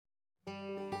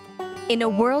In a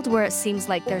world where it seems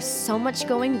like there's so much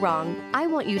going wrong, I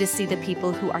want you to see the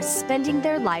people who are spending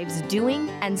their lives doing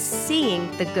and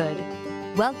seeing the good.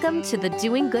 Welcome to the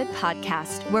Doing Good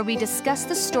podcast, where we discuss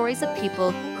the stories of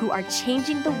people who are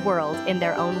changing the world in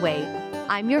their own way.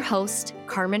 I'm your host,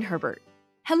 Carmen Herbert.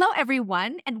 Hello,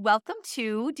 everyone, and welcome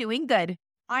to Doing Good.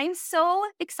 I'm so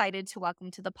excited to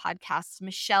welcome to the podcast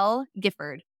Michelle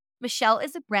Gifford. Michelle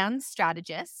is a brand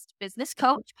strategist, business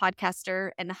coach,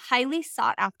 podcaster, and a highly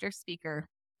sought-after speaker.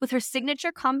 With her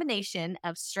signature combination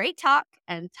of straight talk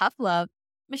and tough love,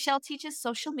 Michelle teaches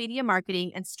social media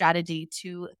marketing and strategy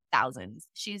to thousands.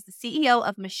 She's the CEO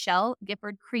of Michelle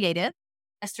Gifford Creative,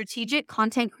 a strategic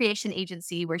content creation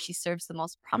agency where she serves the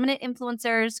most prominent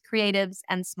influencers, creatives,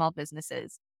 and small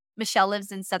businesses. Michelle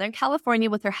lives in Southern California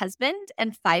with her husband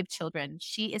and 5 children.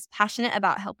 She is passionate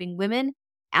about helping women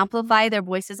amplify their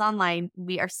voices online.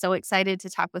 We are so excited to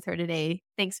talk with her today.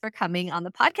 Thanks for coming on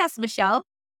the podcast, Michelle.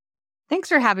 Thanks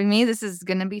for having me. This is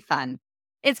going to be fun.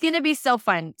 It's going to be so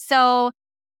fun. So,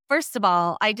 first of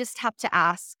all, I just have to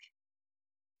ask,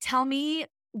 tell me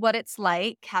what it's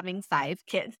like having 5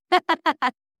 kids.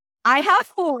 I have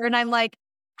 4, and I'm like,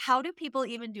 how do people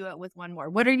even do it with one more?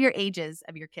 What are your ages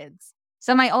of your kids?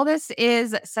 So my oldest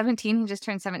is 17. He just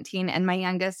turned 17, and my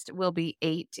youngest will be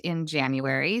 8 in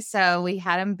January. So we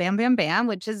had him bam, bam, bam,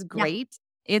 which is great.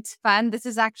 Yeah. It's fun. This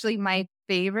is actually my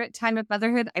favorite time of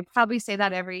motherhood. I probably say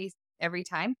that every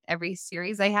time, every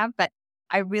series I have, but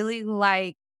I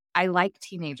like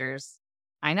teenagers.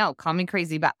 I know, call me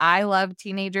crazy, but I love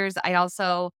teenagers. I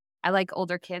like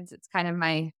older kids. It's kind of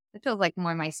it feels like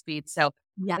more my speed. So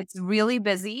yeah, it's really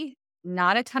busy,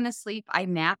 not a ton of sleep. I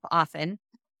nap often.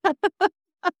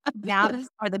 Naps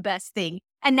are the best thing.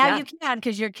 And now you can,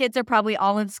 because your kids are probably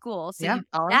all in school. So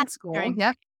all in school.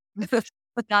 Yeah.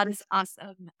 That is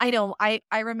awesome. I know. I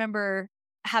remember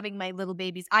having my little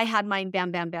babies. I had mine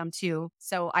bam, bam, bam too.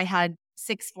 So I had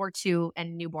 6, 4, 2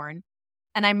 and newborn.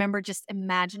 And I remember just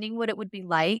imagining what it would be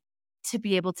like to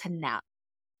be able to nap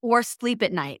or sleep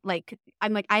at night.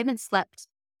 I haven't slept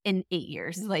in 8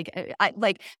 years,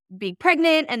 I being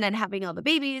pregnant and then having all the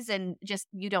babies and just,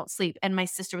 you don't sleep. And my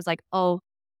sister was like, oh,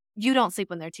 you don't sleep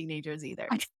when they're teenagers either.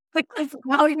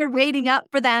 While you're waiting up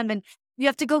for them and you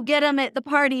have to go get them at the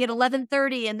party at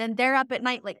 11:30 and then they're up at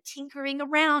night, like tinkering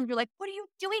around. You're like, what are you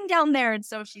doing down there? And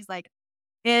so she's like,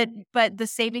 but the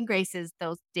saving grace is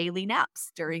those daily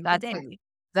naps during the day.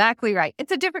 Exactly right.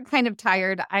 It's a different kind of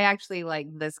tired. I actually like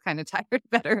this kind of tired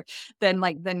better than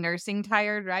like the nursing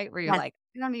tired, right? Where you're like,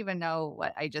 I don't even know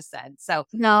what I just said. So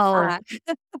no,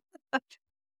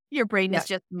 your brain is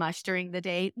just mush during the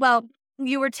day. Well,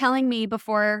 you were telling me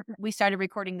before we started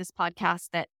recording this podcast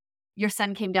that your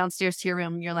son came downstairs to your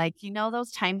room and you're like,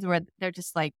 those times where they're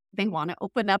just like, they want to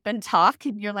open up and talk.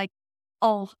 And you're like,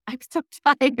 oh, I'm so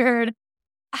tired.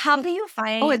 How do you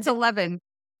find? Oh, it's 11.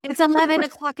 It's 11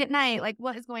 o'clock at night. Like,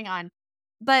 what is going on?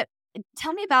 But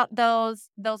tell me about those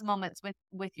moments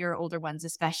with your older ones,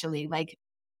 especially. Like,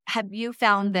 have you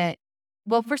found that,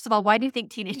 well, first of all, why do you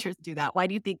think teenagers do that? Why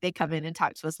do you think they come in and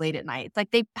talk to us late at night? It's like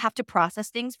they have to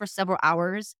process things for several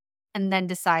hours and then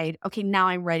decide, okay, now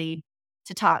I'm ready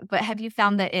to talk. But have you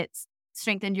found that it's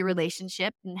strengthened your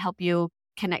relationship and help you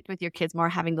connect with your kids more,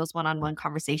 having those one-on-one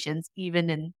conversations, even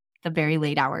in the very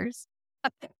late hours?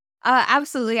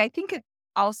 Absolutely. I think it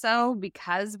also,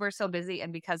 because we're so busy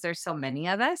and because there's so many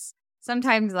of us,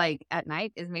 sometimes like at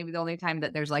night is maybe the only time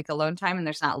that there's like alone time and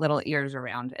there's not little ears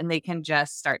around and they can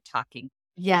just start talking.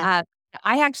 Yeah.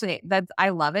 I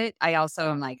love it. I also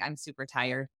am like, I'm super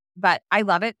tired, but I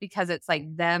love it because it's like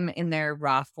them in their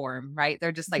raw form, right?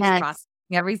 They're just like processing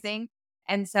everything.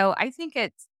 And so I think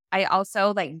I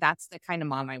also like, that's the kind of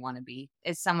mom I want to be,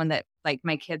 is someone that like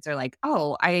my kids are like,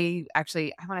 oh, I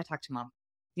want to talk to mom.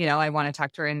 I want to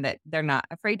talk to her and that they're not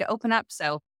afraid to open up.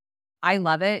 So I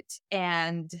love it.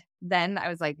 And then I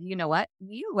was like, you know what?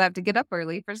 You have to get up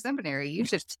early for seminary. You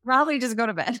should probably just go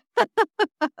to bed.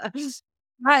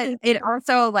 But it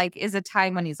also like is a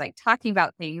time when he's like talking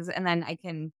about things. And then I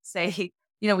can say,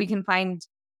 we can find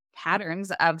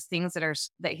patterns of things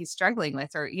that he's struggling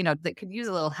with or, that could use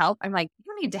a little help. I'm like,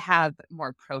 you need to have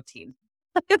more protein.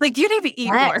 Like you need to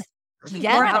eat more.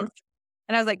 Yes.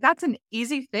 And I was like, that's an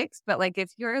easy fix. But like,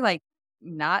 if you're like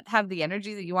not have the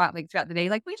energy that you want like throughout the day,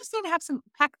 like we just need to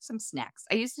pack some snacks.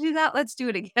 I used to do that. Let's do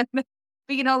it again. But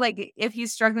like if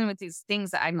he's struggling with these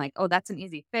things that I'm like, oh, that's an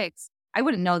easy fix. I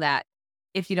wouldn't know that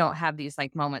if you don't have these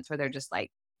like moments where they're just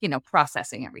like,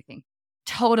 processing everything.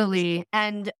 Totally.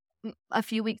 And a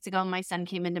few weeks ago, my son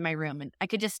came into my room and I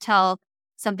could just tell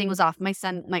something was off. My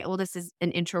oldest is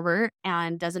an introvert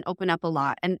and doesn't open up a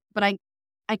lot. But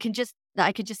I could just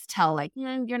tell like,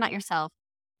 you're not yourself.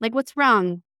 Like, what's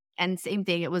wrong? And same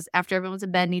thing. It was after everyone was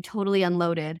in bed and he totally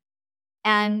unloaded.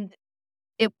 And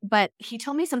but he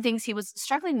told me some things he was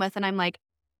struggling with. And I'm like,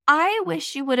 I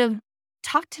wish you would have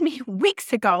talked to me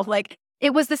weeks ago. Like,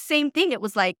 it was the same thing. It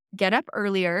was like, get up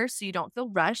earlier so you don't feel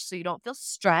rushed, so you don't feel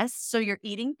stressed, so you're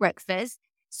eating breakfast,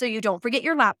 so you don't forget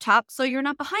your laptop, so you're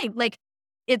not behind. Like,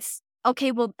 it's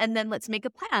okay. Well, and then let's make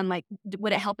a plan. Like,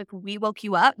 would it help if we woke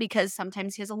you up? Because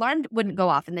sometimes his alarm wouldn't go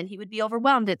off and then he would be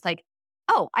overwhelmed. It's like,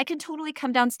 oh, I can totally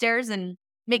come downstairs and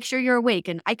make sure you're awake.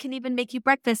 And I can even make you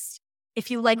breakfast if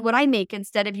you like what I make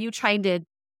instead of you trying to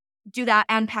do that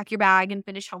and pack your bag and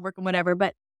finish homework and whatever.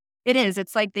 But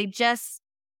it's like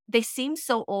they seem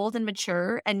so old and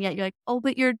mature. And yet you're like, oh,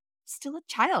 but you're still a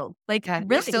child. Like, Yeah,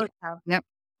 really? still, yep.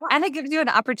 And it gives you an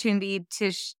opportunity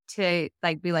to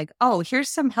like be like, oh, here's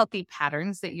some healthy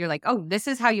patterns that you're like, oh, this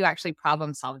is how you actually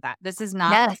problem solve that. This is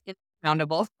not Yes.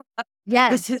 insurmountable.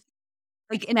 Yes. This is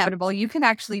like inevitable. You can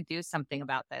actually do something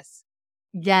about this.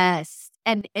 Yes.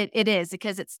 And it is,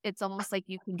 because it's almost like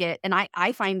you can get, and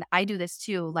I find I do this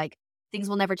too. Like, things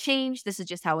will never change. This is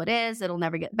just how it is. It'll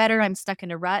never get better. I'm stuck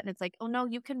in a rut. And it's like, oh no,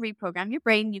 you can reprogram your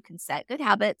brain. You can set good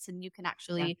habits and you can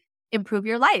actually improve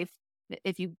your life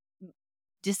if you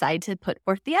decide to put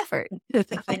forth the effort.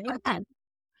 Then you can.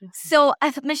 So,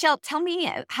 Michelle, tell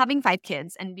me, having 5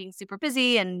 kids and being super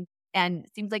busy and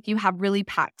it seems like you have really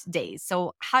packed days.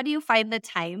 So how do you find the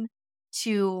time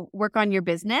to work on your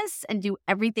business and do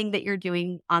everything that you're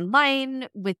doing online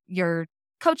with your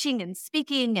coaching and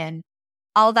speaking and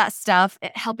all that stuff,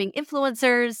 helping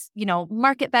influencers,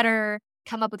 market better,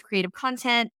 come up with creative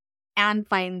content, and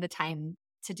find the time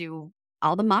to do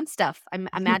all the mom stuff? I'm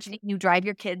imagining you drive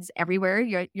your kids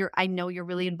everywhere. I know you're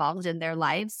really involved in their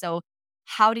lives. So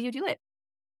how do you do it?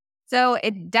 So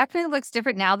it definitely looks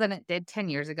different now than it did 10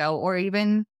 years ago or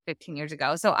even 15 years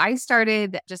ago. So I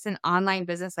started just an online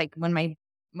business like when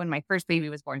my first baby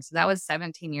was born. So that was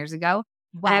 17 years ago.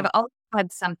 Wow. And I've always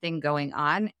had something going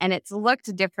on, and it's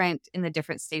looked different in the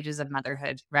different stages of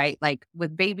motherhood, right? Like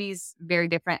with babies, very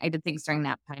different. I did things during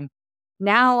that time.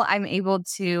 Now I'm able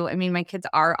to, my kids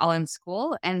are all in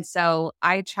school. And so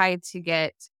I try to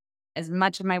get as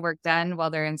much of my work done while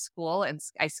they're in school, and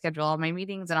I schedule all my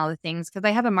meetings and all the things because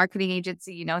I have a marketing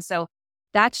agency, so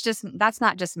that's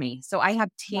not just me. So I have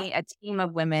a team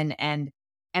of women,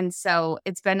 and so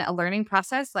it's been a learning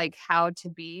process, like how to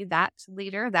be that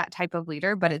leader, that type of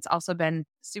leader, but it's also been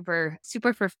super,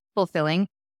 super fulfilling.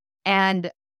 And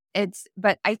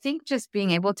but I think just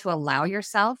being able to allow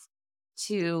yourself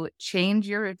to change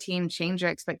your routine, change your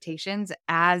expectations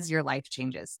as your life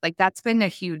changes. Like that's been a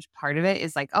huge part of it,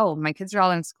 is like, oh, my kids are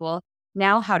all in school.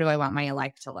 Now, how do I want my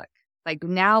life to look? Like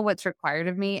now what's required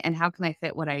of me, and how can I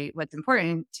fit what's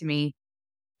important to me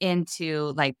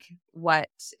into like what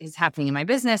is happening in my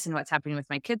business and what's happening with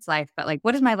my kids' life. But like,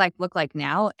 what does my life look like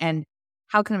now? And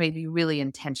how can I be really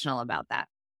intentional about that?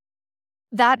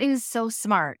 That is so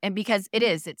smart. And because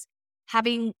it's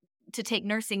having to take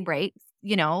nursing breaks,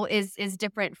 is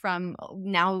different from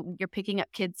now you're picking up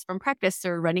kids from practice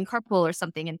or running carpool or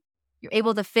something. And you're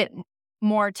able to fit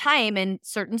more time in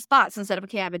certain spots instead of,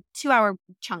 okay, I have a 2-hour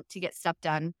chunk to get stuff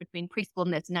done between preschool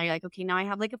and this. And now you're like, okay, now I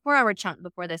have like a 4-hour chunk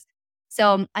before this.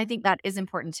 So I think that is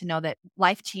important to know that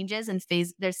life changes and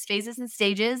there's phases and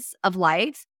stages of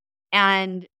life.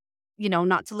 And,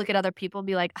 not to look at other people and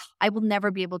be like, I will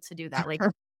never be able to do that. Like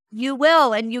you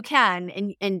will, and you can,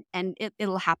 and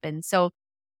it'll happen. So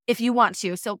if you want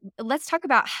to. So let's talk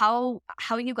about how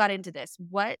you got into this.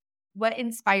 What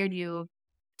inspired you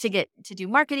to do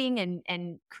marketing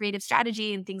and creative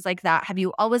strategy and things like that? Have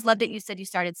you always loved it? You said you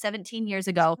started 17 years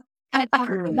ago. Kind of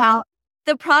talk about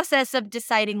the process of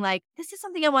deciding like, this is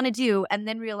something I want to do, and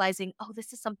then realizing, oh,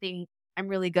 this is something I'm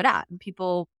really good at and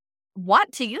people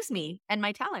want to use me and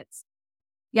my talents.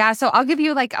 Yeah. So I'll give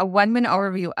you like a 1-minute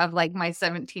overview of like my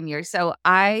 17 years. So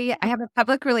I have a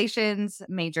public relations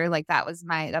major. Like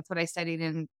that's what I studied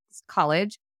in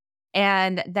college.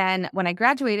 And then when I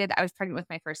graduated, I was pregnant with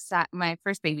my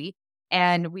first baby,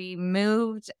 and we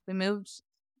moved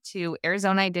to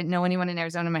Arizona. I didn't know anyone in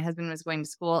Arizona. My husband was going to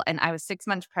school, and I was 6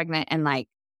 months pregnant and like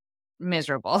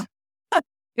miserable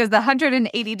because the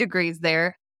 180 degrees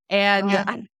there.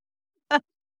 And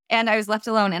and I was left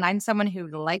alone, and I'm someone who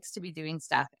likes to be doing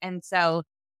stuff. And so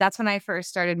that's when I first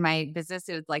started my business.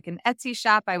 It was like an Etsy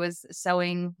shop. I was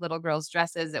sewing little girls'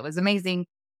 dresses. It was amazing.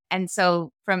 And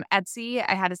so from Etsy,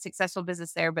 I had a successful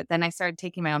business there, but then I started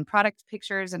taking my own product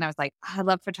pictures, and I was like, oh, I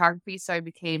love photography. So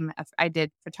I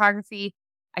did photography.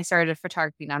 I started a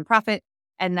photography nonprofit,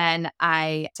 and then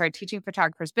I started teaching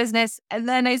photographers business. And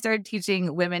then I started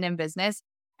teaching women in business.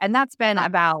 And that's been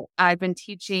I've been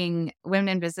teaching women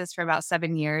in business for about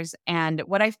 7 years. And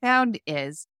what I found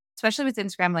is it's especially with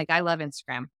Instagram. Like, I love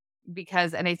Instagram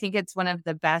and I think it's one of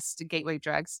the best gateway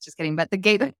drugs. Just kidding. But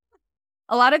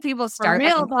a lot of people For start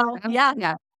real on though. Instagram.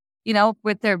 Yeah. Yeah.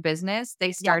 With their business, they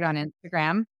Yeah. start on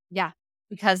Instagram Yeah.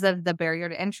 because of the barrier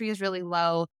to entry is really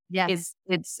low. Yes.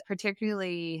 It's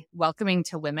particularly welcoming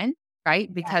to women,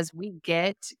 right? Because we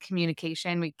get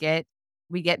communication, we get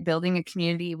building a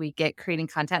community, we get creating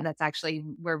content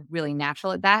we're really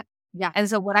natural at that. Yeah. And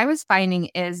so what I was finding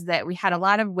is that we had a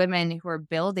lot of women who were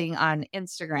building on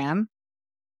Instagram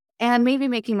and maybe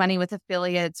making money with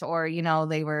affiliates, or,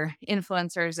 they were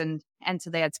influencers and so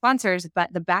they had sponsors,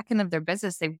 but the back end of their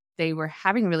business, they were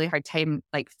having a really hard time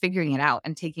like figuring it out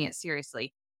and taking it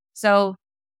seriously. So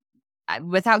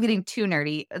without getting too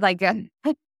nerdy, like,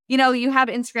 you have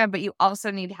Instagram, but you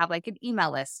also need to have like an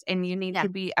email list, and you need to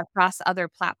be across other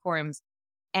platforms.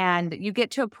 And you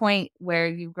get to a point where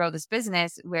you grow this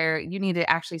business where you need to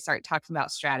actually start talking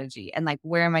about strategy and like,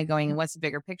 where am I going and what's the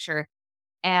bigger picture?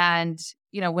 And,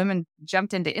 women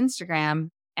jumped into Instagram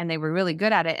and they were really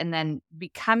good at it. And then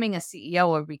becoming a CEO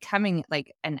or becoming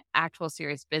like an actual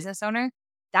serious business owner,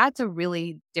 that's a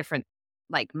really different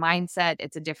like mindset.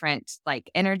 It's a different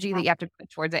like energy that you have to put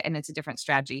towards it. And it's a different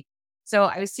strategy. So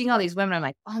I was seeing all these women. I'm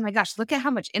like, oh my gosh, look at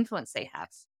how much influence they have.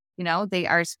 They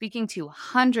are speaking to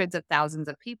hundreds of thousands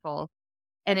of people.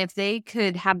 And if they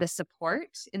could have the support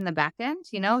in the back end,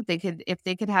 if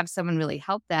they could have someone really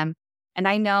help them. And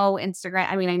I know Instagram,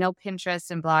 I know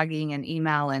Pinterest and blogging and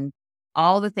email and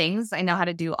all the things. I know how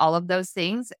to do all of those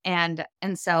things. And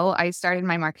so I started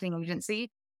my marketing agency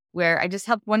where I just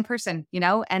helped one person,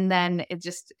 and then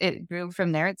it grew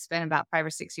from there. It's been about 5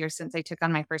 or 6 years since I took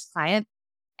on my first client,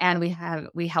 and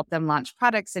we help them launch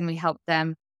products, and we help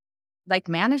them like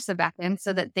manage the back end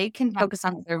so that they can focus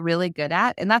on what they're really good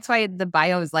at. And that's why the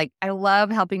bio is like, I love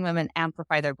helping women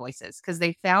amplify their voices, because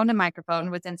they found a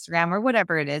microphone with Instagram or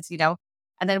whatever it is,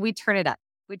 and then we turn it up.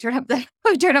 We turn up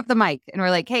the mic, and we're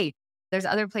like, hey, there's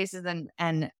other places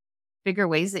and bigger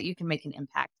ways that you can make an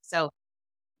impact. So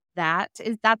that's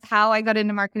how I got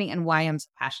into marketing and why I'm so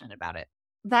passionate about it.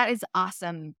 That is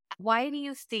awesome. Why do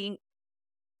you think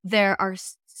there are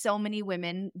so many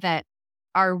women that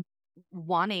are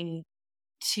wanting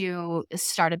to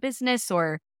start a business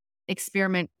or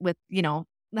experiment with, the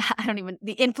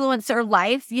influencer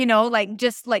life, like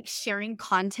just like sharing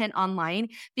content online?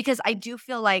 Because I do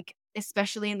feel like,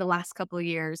 especially in the last couple of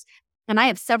years, and I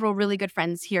have several really good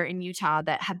friends here in Utah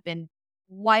that have been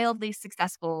wildly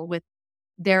successful with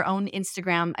their own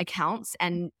Instagram accounts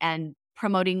and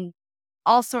promoting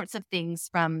all sorts of things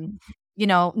from,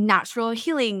 natural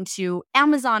healing to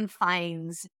Amazon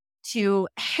finds to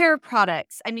hair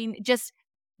products. Just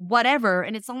whatever.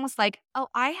 And it's almost like, oh,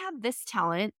 I have this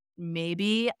talent.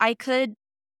 Maybe I could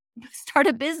start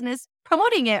a business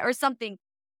promoting it or something.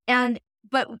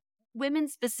 But women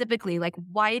specifically, like,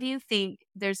 why do you think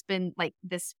there's been like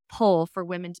this pull for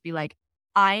women to be like,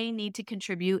 I need to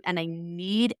contribute and I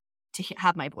need to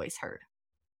have my voice heard?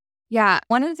 Yeah.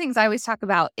 One of the things I always talk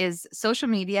about is social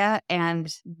media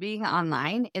and being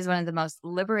online is one of the most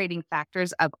liberating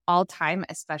factors of all time,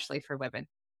 especially for women.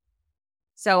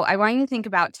 So I want you to think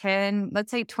about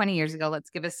let's say 20 years ago, let's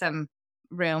give us some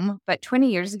room. But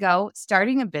 20 years ago,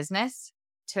 starting a business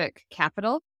took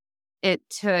capital. It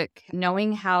took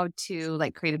knowing how to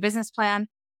like create a business plan.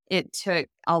 It took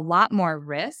a lot more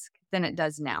risk than it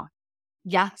does now.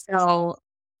 Yeah. So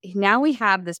now we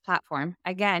have this platform,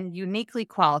 again, uniquely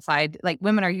qualified, like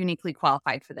women are uniquely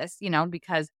qualified for this,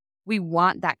 because we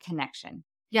want that connection.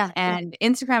 Yeah. And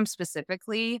Instagram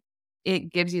specifically,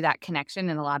 it gives you that connection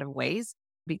in a lot of ways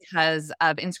because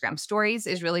of Instagram stories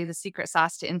is really the secret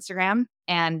sauce to Instagram.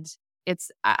 And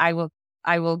I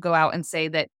will go out and say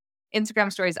that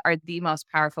Instagram stories are the most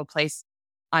powerful place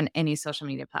on any social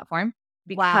media platform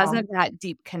because of that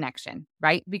deep connection,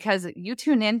 right? Because you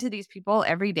tune into these people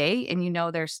every day and you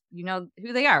know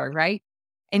who they are, right?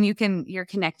 And you're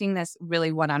connecting this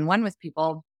really one-on-one with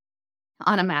people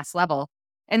on a mass level.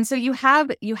 And so you have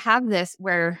this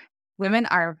where women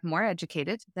are more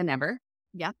educated than ever.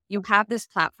 Yeah. You have this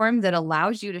platform that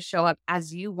allows you to show up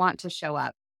as you want to show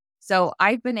up. So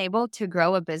I've been able to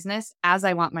grow a business as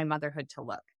I want my motherhood to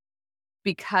look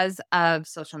because of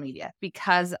social media,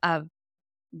 because of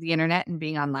the internet and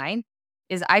being online,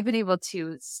 is I've been able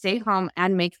to stay home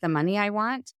and make the money I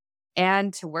want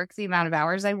and to work the amount of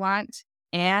hours I want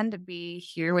and be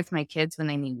here with my kids when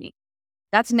they need me.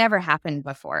 That's never happened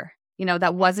before.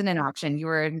 That wasn't an option. You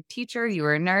were a teacher, you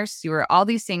were a nurse, you were all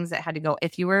these things that had to go.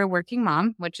 If you were a working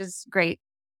mom, which is great,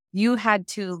 you had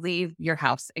to leave your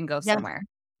house and go somewhere,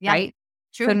 right?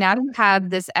 True. So now you have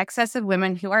this excess of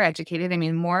women who are educated.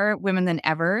 More women than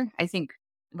ever. I think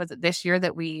was it this year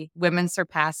that women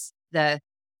surpassed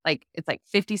it's like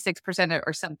 56%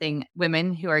 or something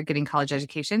women who are getting college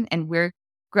education, and we're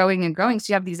growing and growing.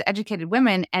 So you have these educated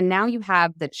women, and now you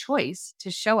have the choice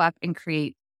to show up and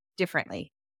create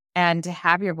differently and to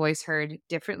have your voice heard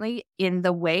differently in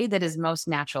the way that is most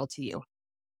natural to you,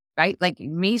 right? Like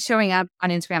me showing up on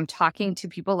Instagram, talking to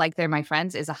people like they're my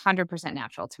friends is 100%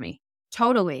 natural to me.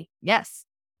 Totally. Yes.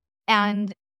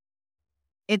 And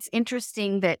it's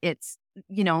interesting that it's,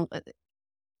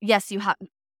 yes, you have,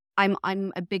 I'm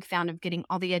a big fan of getting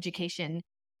all the education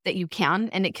that you can,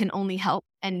 and it can only help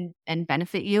and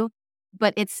benefit you,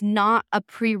 but it's not a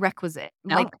prerequisite.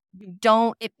 No. Like you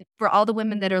don't, for all the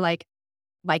women that are like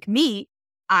me,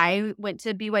 I went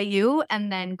to BYU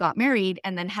and then got married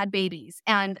and then had babies.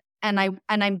 And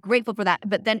I'm grateful for that.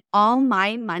 But then all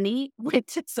my money went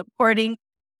to supporting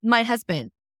my husband.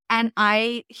 And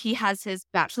he has his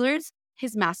bachelor's,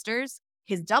 his master's,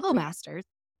 his double master's,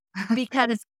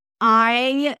 because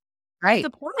I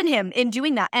supported him in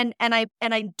doing that. And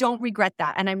I don't regret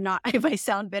that. And I'm not, if I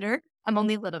sound bitter, I'm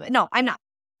only a little bit. No, I'm not.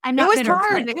 I'm not bitter.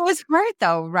 It was hard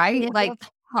though, right?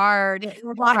 Hard. It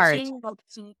was hard.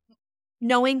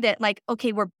 Knowing that like,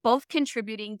 okay, we're both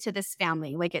contributing to this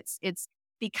family. Like it's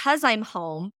because I'm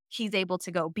home, he's able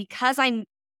to go, because I'm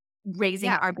raising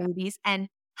our babies and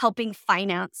helping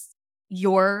finance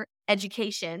your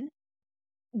education.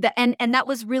 And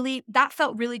that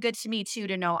felt really good to me too,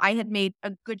 to know I had made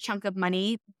a good chunk of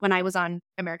money when I was on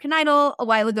American Idol a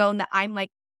while ago, and that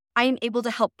I'm able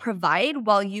to help provide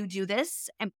while you do this.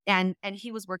 And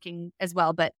he was working as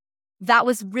well, but that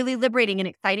was really liberating and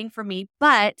exciting for me.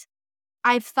 But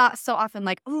I've thought so often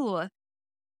like, ooh,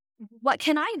 what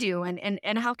can I do?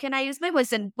 And how can I use my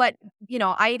voice? And what,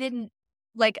 I didn't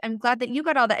like, I'm glad that you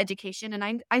got all the education,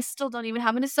 and I still don't even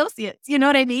have an associate's, you know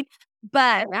what I mean?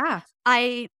 But yeah,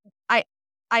 I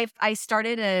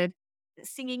started a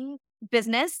singing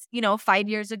business, 5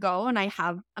 years ago, and I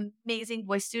have amazing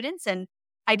voice students, and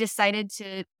I decided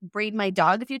to braid my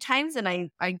dog a few times, and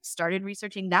I started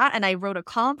researching that, and I wrote a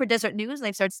column for Desert News, and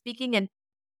I started speaking, and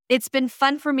it's been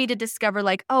fun for me to discover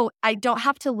like, oh, I don't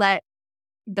have to let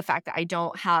the fact that I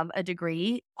don't have a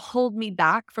degree hold me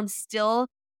back from still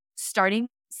starting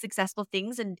successful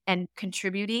things and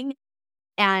contributing.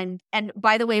 And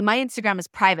by the way, my Instagram is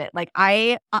private. Like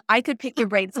I could pick your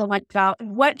brain so much about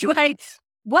what do I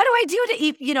do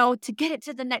to get it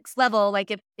to the next level?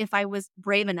 Like if I was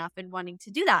brave enough and wanting to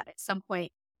do that at some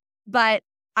point. But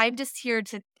I'm just here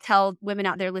to tell women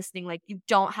out there listening, like, you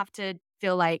don't have to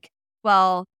feel like,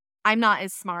 well, I'm not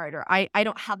as smart, or I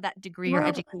don't have that degree or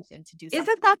education to do something.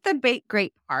 Isn't that the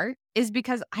great part? Is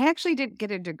because I actually didn't get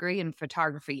a degree in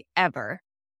photography ever.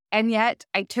 And yet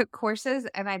I took courses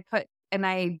and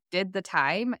I did the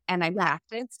time and I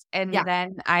practiced. And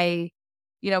then I,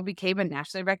 became a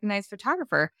nationally recognized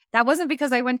photographer. That wasn't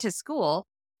because I went to school.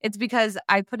 It's because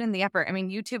I put in the effort. I mean,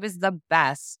 YouTube is the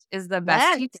best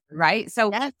teacher, right?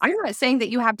 So I'm not saying that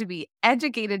you have to be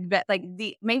educated, but like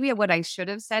maybe what I should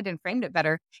have said and framed it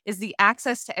better is the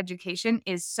access to education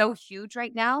is so huge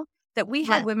right now that we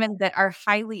have women that are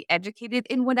highly educated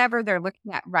in whatever they're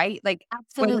looking at, right? Like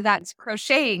whether that's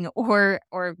crocheting or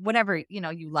whatever,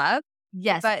 you love.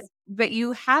 Yes. But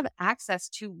you have access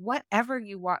to whatever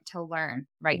you want to learn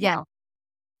right now.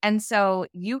 And so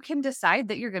you can decide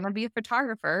that you're going to be a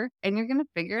photographer and you're going to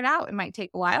figure it out. It might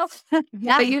take a while, but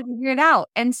you figure it out.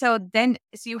 And so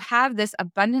you have this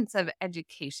abundance of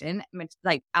education,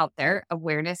 like out there,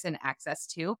 awareness and access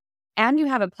to, and you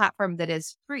have a platform that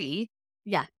is free.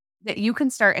 Yeah. That you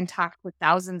can start and talk with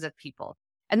thousands of people.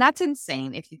 And that's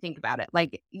insane if you think about it.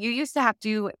 Like you used to have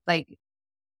to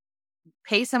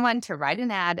pay someone to write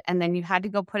an ad, and then you had to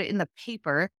go put it in the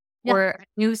paper or a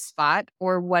news spot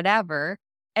or whatever.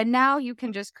 And now you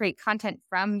can just create content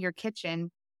from your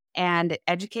kitchen and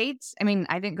educate. I mean,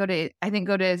 I didn't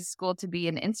go to school to be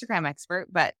an Instagram expert,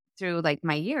 but through like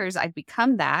my years, I've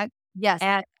become that. Yes.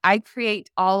 And I create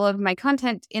all of my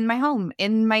content in my home,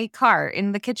 in my car,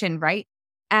 in the kitchen, right?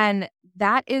 And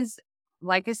that is,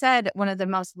 like I said, one of the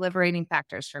most liberating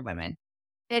factors for women.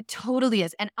 It totally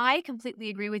is. And I completely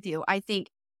agree with you. I think,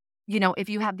 if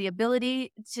you have the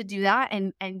ability to do that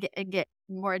and get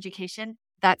more education,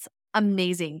 that's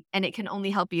amazing. And it can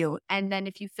only help you. And then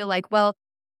if you feel like, well,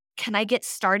 can I get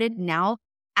started now?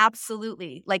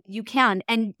 Absolutely. Like you can.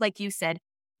 And like you said,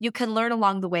 you can learn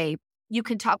along the way. You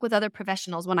can talk with other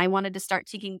professionals. When I wanted to start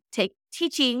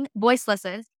teaching voice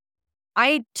lessons,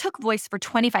 I took voice for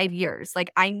 25 years.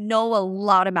 Like I know a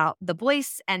lot about the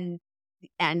voice and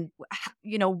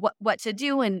what to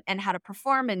do and how to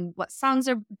perform and what songs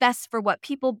are best for what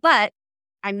people. But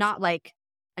I'm not like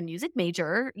a music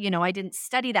major. I didn't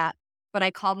study that. but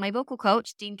I called my vocal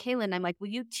coach, Dean Kalin. I'm like, will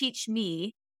you teach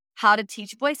me how to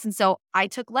teach voice? And so I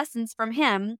took lessons from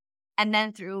him. And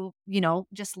then through,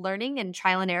 just learning and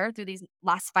trial and error through these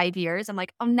last 5 years, I'm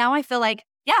like, oh, now I feel like,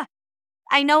 yeah,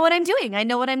 I know what I'm doing. I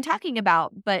know what I'm talking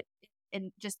about. But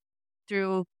and just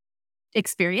through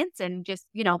experience and just,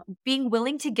 being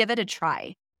willing to give it a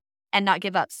try and not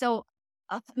give up. So,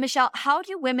 Michelle, how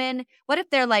do women, what if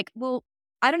they're like, well,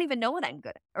 I don't even know what I'm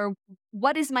good at, or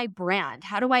what is my brand?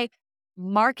 How do I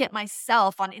market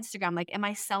myself on Instagram? Like, am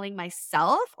I selling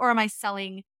myself or am I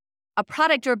selling a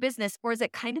product or a business, or is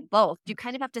it kind of both? Do you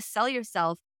kind of have to sell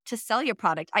yourself to sell your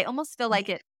product? I almost feel like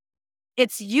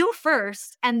it's you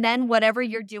first, and then whatever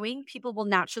you're doing, people will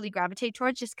naturally gravitate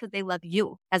towards just because they love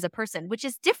you as a person, which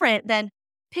is different than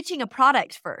pitching a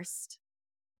product first.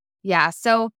 Yeah.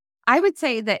 So I would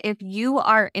say that if you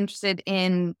are interested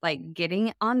in like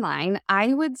getting online,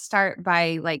 I would start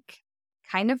by like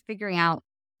kind of figuring out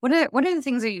what are the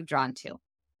things that you've drawn to.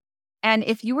 And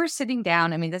if you were sitting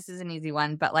down, I mean, this is an easy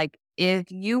one, but like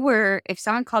if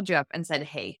someone called you up and said,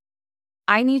 hey,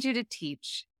 I need you to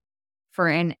teach for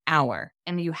an hour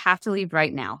and you have to leave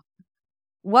right now,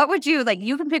 what would you like?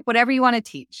 You can pick whatever you want to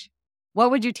teach.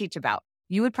 What would you teach about?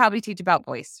 You would probably teach about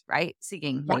voice, right?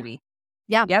 Singing, maybe.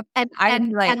 Yeah. Yep.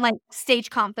 And like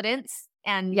stage confidence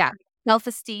and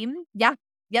self-esteem. Yeah.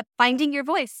 Yep. Finding your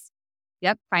voice.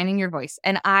 Yep. Finding your voice.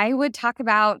 And I would talk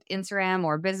about Instagram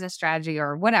or business strategy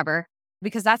or whatever,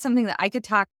 because that's something that I could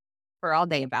talk for all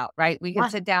day about, right? We could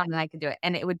sit down and I could do it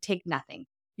and it would take nothing.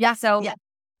 Yeah. So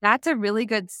that's a really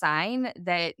good sign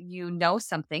that you know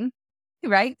something,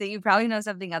 right? That you probably know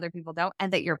something other people don't,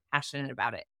 and that you're passionate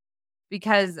about it.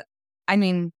 Because, I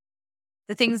mean,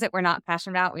 the things that we're not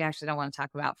passionate about, we actually don't want to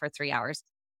talk about for 3 hours.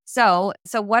 So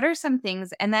what are some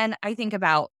things? And then I think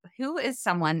about who is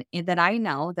someone that I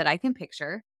know that I can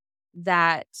picture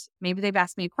that maybe they've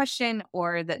asked me a question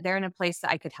or that they're in a place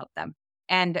that I could help them.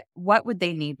 And what would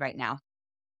they need right now?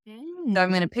 So I'm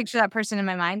going to picture that person in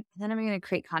my mind, and then I'm going to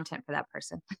create content for that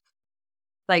person.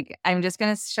 Like, I'm just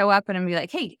going to show up and I'm be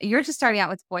like, hey, you're just starting out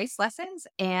with voice lessons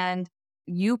and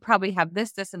you probably have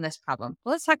this, this, and this problem.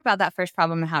 Well, let's talk about that first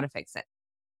problem and how to fix it.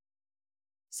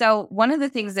 So one of the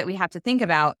things that we have to think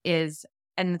about is,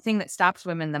 and the thing that stops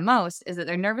women the most is that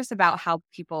they're nervous about how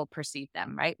people perceive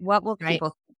them, right? What will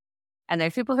people think? And there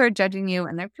are people who are judging you,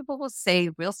 and there are people who will say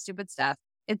real stupid stuff.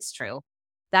 It's true.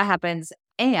 That happens.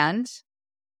 And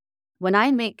when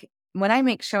I make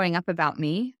showing up about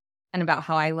me and about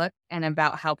how I look and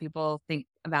about how people think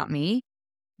about me,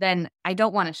 then I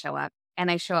don't want to show up and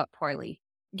I show up poorly.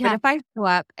 Yeah. But if I show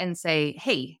up and say,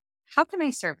 hey, how can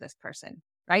I serve this person?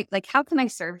 Right? Like, how can I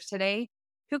serve today?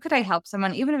 Who could I help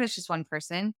someone? Even if it's just one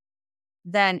person,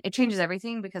 then it changes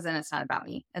everything, because then it's not about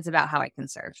me. It's about how I can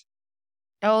serve.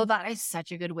 Oh, that is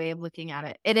such a good way of looking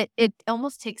at it. It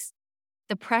almost takes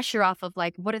the pressure off of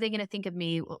like, what are they going to think of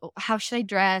me? How should I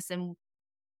dress? And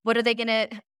what are they're going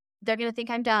to think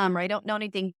I'm dumb, or I don't know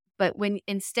anything. But when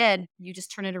instead you just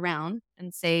turn it around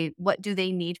and say, what do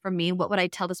they need from me? What would I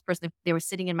tell this person if they were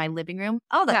sitting in my living room?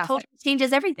 Oh, that totally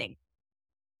changes everything.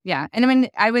 Yeah. And I mean,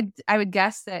 I would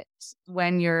guess that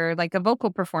when you're like a vocal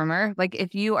performer, like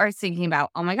if you are thinking about,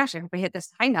 oh my gosh, I hope I hit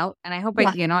this high note and I hope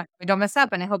I don't mess up.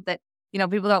 And I hope that,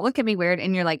 people don't look at me weird.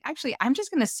 And you're like, actually, I'm just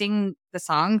going to sing the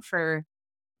song for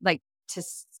like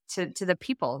to the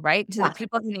people, right? To the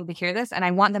people who need to hear this. And I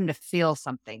want them to feel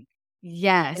something.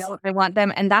 Yes. I want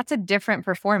them. And that's a different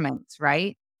performance,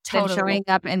 right? Totally. Than showing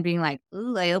up and being like,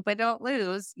 ooh, I hope I don't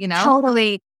lose,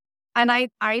 Totally. And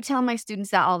I tell my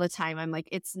students that all the time. I'm like,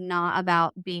 it's not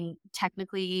about being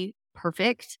technically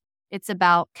perfect. It's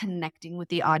about connecting with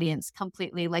the audience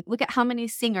completely. Like, look at how many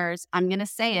singers, I'm going to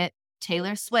say it,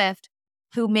 Taylor Swift,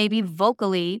 who maybe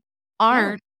vocally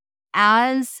aren't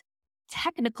as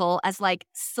technical as like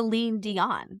Celine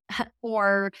Dion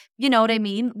or, you know what I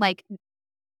mean? Like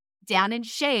Dan and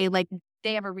Shay, like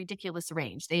they have a ridiculous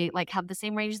range. They like have the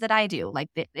same range that I do. Like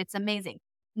it's amazing.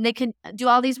 And they can do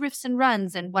all these riffs and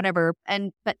runs and whatever.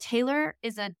 But Taylor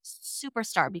is a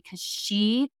superstar because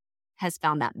she has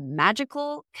found that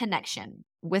magical connection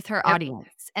with her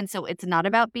audience. And so it's not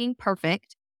about being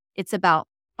perfect. It's about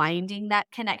finding that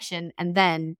connection and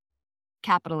then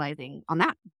capitalizing on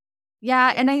that.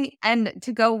 Yeah. And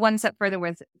to go one step further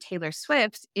with Taylor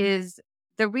Swift is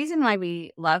the reason why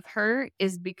we love her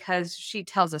is because she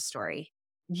tells a story.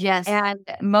 Yes. And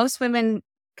most women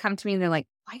come to me and they're like,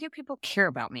 why do people care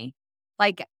about me?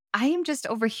 Like, I am just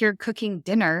over here cooking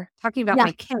dinner, talking about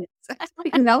my kids,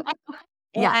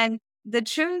 And the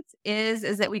truth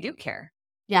is that we do care.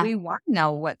 Yeah. We want to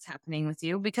know what's happening with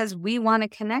you because we want to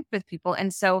connect with people.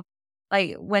 And so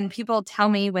like when people tell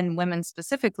me, when women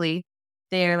specifically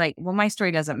they're like, well, my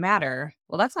story doesn't matter.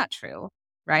 Well, that's not true,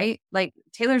 right? Like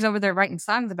Taylor's over there writing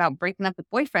songs about breaking up with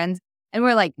boyfriends. And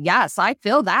we're like, yes, I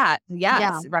feel that. Yeah.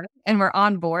 Yes. Right. And we're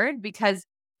on board because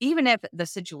even if the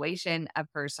situation of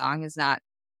her song is not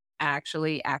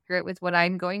actually accurate with what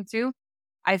I'm going through,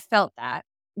 I felt that.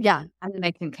 Yeah. And then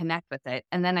I can connect with it.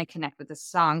 And then I connect with the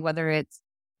song, whether it's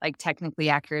like technically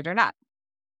accurate or not.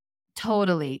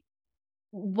 Totally.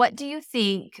 What do you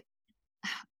think?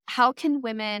 How can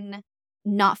women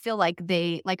not feel like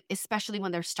they, like, especially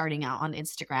when they're starting out on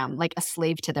Instagram, like a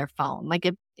slave to their phone? Like,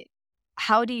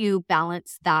 how do you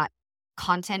balance that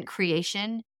content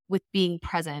creation with being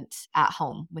present at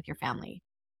home with your family?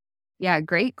 Yeah,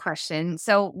 great question.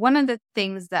 So one of the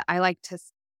things that I like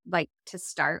to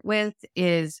start with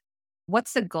is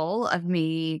what's the goal of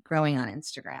me growing on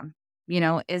Instagram?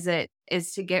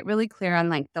 Is to get really clear on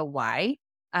like the why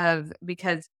of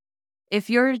because if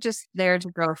you're just there to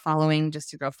grow a following just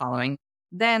to grow following,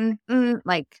 then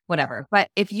like whatever. But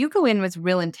if you go in with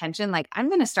real intention, like I'm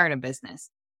going to start a business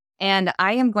and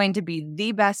I am going to be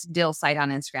the best deal site on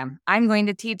Instagram. I'm going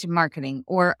to teach marketing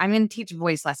or I'm going to teach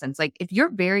voice lessons. Like if you're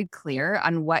very clear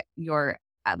on what your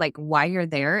like why you're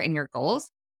there and your goals,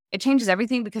 it changes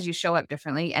everything because you show up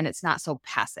differently and it's not so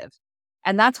passive.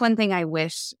 And that's one thing I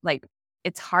wish like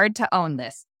it's hard to own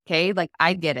this. Okay. Like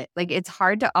I get it. Like it's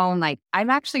hard to own, like I'm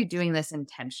actually doing this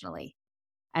intentionally.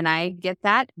 And I get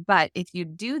that. But if you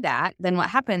do that, then what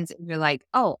happens, you're like,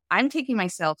 oh, I'm taking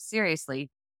myself seriously.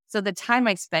 So the time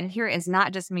I spend here is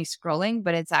not just me scrolling,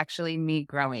 but it's actually me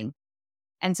growing.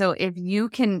 And so if you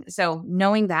can, so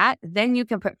knowing that, then you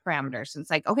can put parameters. So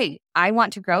it's like, okay, I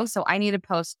want to grow. So I need to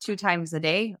post 2 times a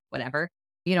day, whatever.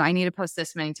 I need to post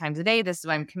this many times a day. This is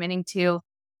what I'm committing to.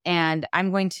 And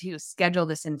I'm going to schedule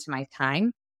this into my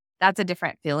time. That's a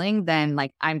different feeling than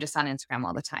like, I'm just on Instagram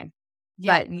all the time.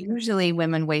 Yeah. But usually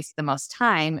women waste the most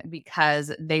time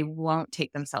because they won't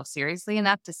take themselves seriously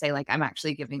enough to say like, I'm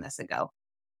actually giving this a go.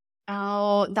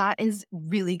 Oh, that is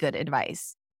really good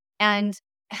advice. And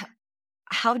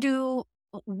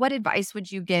what advice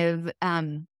would you give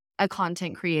a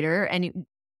content creator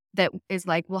that is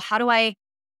like, well, how do I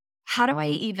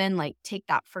even like take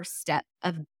that first step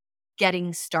of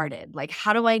getting started? Like,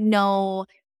 how do I know,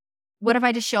 what if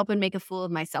I just show up and make a fool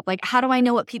of myself? Like, how do I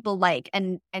know what people like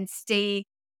and stay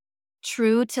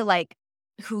true to like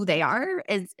who they are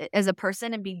as a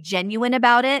person and be genuine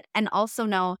about it, and also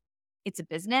know it's a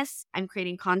business. I'm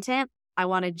creating content. I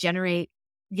want to generate,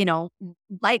 you know,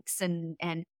 likes and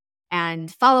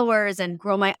followers and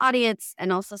grow my audience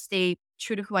and also stay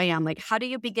true to who I am. Like, how do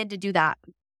you begin to do that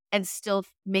and still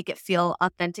make it feel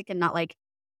authentic and not like,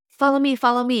 follow me,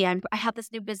 follow me. I have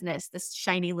this new business, this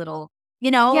shiny little,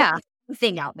 Yeah.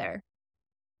 thing out there.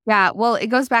 Yeah. Well, it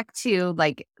goes back to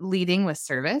like leading with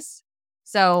service.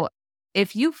 So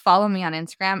if you follow me on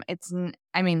Instagram,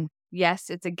 yes,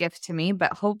 it's a gift to me,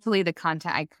 but hopefully the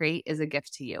content I create is a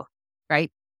gift to you.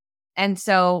 Right. And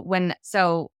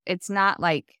so it's not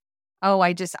like, oh,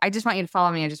 I just want you to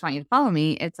follow me. I just want you to follow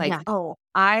me. It's like, Yeah. oh,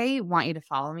 I want you to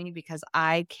follow me because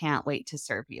I can't wait to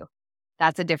serve you.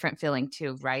 That's a different feeling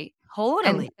too. Right.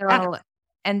 Totally.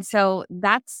 And so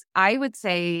that's, I would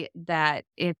say that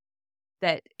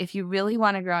if you really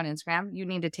want to grow on Instagram, you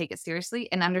need to take it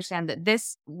seriously and understand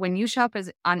that when you show up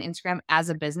on Instagram as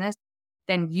a business,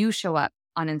 then you show up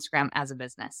on Instagram as a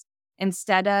business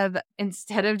instead of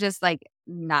just like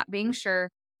not being sure,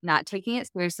 not taking it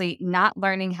seriously, not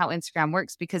learning how Instagram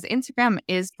works, because Instagram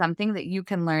is something that you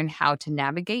can learn how to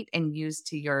navigate and use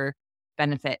to your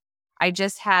benefit. I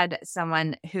just had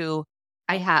someone who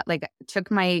took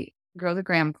my Grow the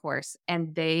Gram course,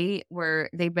 and they've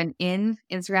been in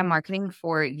Instagram marketing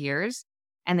for years,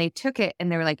 and they took it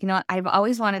and they were like, I've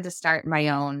always wanted to start my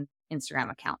own Instagram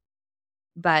account.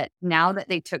 But now that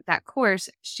they took that course,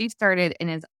 she started and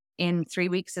is in 3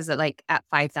 weeks is at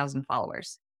 5,000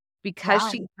 followers because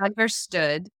she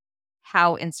understood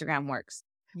how Instagram works.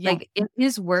 Yeah. Like it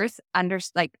is worth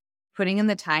putting in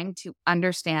the time to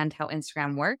understand how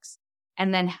Instagram works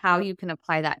and then how you can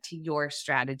apply that to your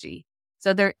strategy.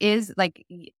 So there is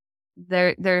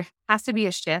there has to be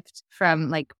a shift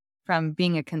from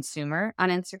being a consumer on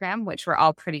Instagram, which we're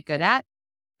all pretty good at.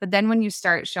 But then when you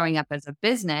start showing up as a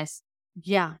business,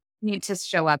 Yeah. you need to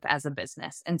show up as a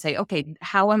business and say, okay,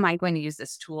 how am I going to use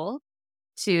this tool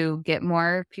to get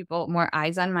more people, more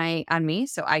eyes on me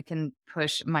so I can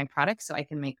push my product so I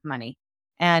can make money.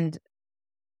 And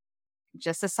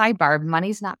just a sidebar,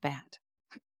 money's not bad.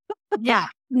 Yeah.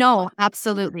 No,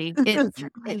 absolutely.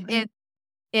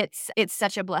 It's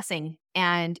such a blessing,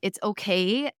 and it's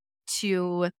okay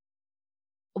to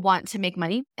want to make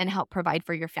money and help provide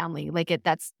for your family.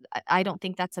 I don't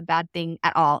think that's a bad thing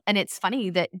at all. And it's funny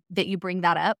that you bring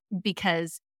that up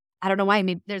because I don't know why.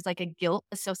 Maybe there's like a guilt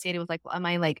associated with like, well, am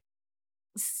I like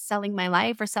selling my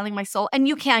life or selling my soul? And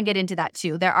you can get into that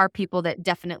too. There are people that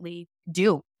definitely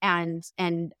do and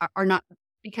are not,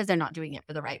 because they're not doing it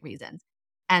for the right reasons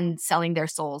and selling their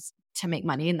souls to make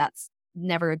money. And that's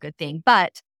never a good thing.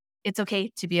 But it's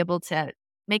okay to be able to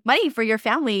make money for your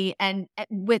family and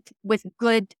with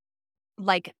good,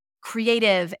 like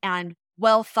creative and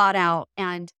well thought out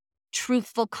and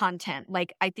truthful content.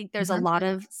 Like I think there's a lot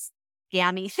of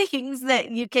scammy things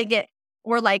that you can get.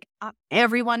 Or like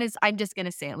everyone is, I'm just going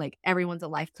to say it, like everyone's a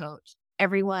life coach.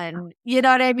 Everyone, you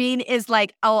know what I mean? Is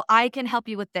like, oh, I can help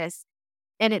you with this.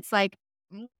 And it's like,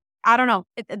 I don't know.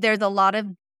 There's a lot of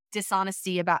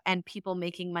dishonesty about, and people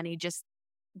making money just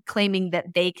claiming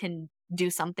that they can do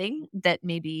something that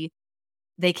maybe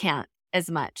they can't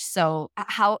as much. So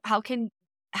how can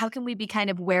we be kind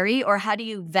of wary, or how do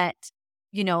you vet,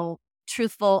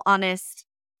 truthful, honest,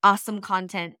 awesome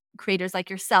content creators like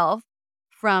yourself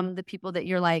from the people that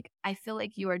you're like, I feel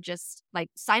like you are just like,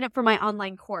 sign up for my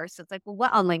online course. It's like, well,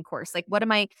 what online course? Like,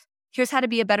 here's how to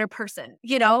be a better person,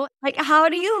 like how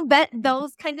do you vet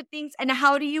those kinds of things? And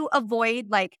how do you avoid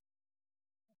like,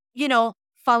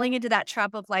 falling into that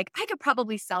trap of like, I could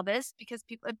probably sell this because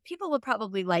people would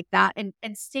probably like that, and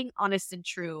staying honest and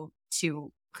true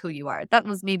to who you are. That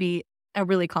was maybe a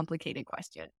really complicated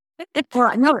question.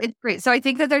 Well, no, it's great. So I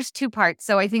think that there's two parts.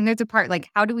 So I think there's a part like,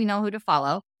 how do we know who to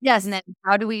follow? Yes. And then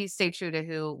how do we stay true to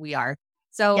who we are?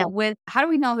 So with how do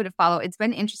we know who to follow? It's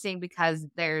been interesting because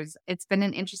it's been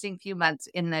an interesting few months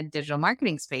in the digital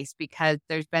marketing space because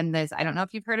there's been this, I don't know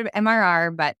if you've heard of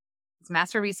MRR, but it's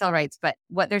master resale rights. But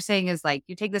what they're saying is like,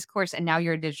 you take this course and now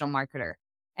you're a digital marketer.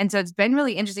 And so it's been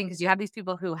really interesting because you have these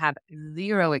people who have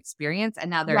zero experience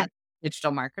and now they're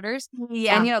digital marketers.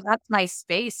 Yeah. And, that's my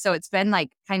space. So it's been like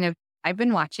kind of, I've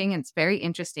been watching and it's very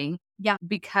interesting. Yeah.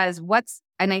 Because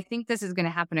and I think this is going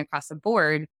to happen across the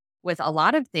board with a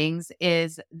lot of things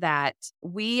is that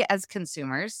we as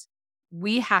consumers,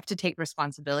 we have to take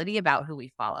responsibility about who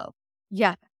we follow.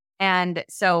 Yeah. And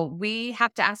so we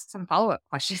have to ask some follow-up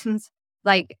questions.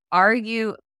 Like, are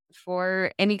you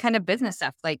for any kind of business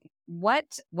stuff? Like what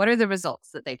are the results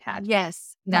that they've had?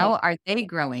 Yes. Now, are they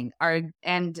growing?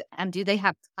 And do they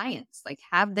have clients? Like,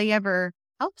 have they ever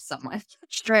helped someone?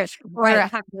 Stress. Or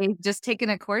have they just taken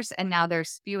a course and now they're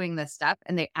spewing this stuff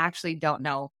and they actually don't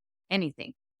know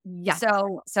anything? Yeah.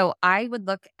 So I would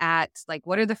look at like,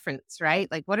 what are the fruits,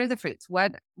 right? Like, what are the fruits?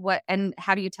 What, and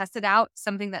how do you test it out?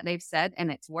 Something that they've said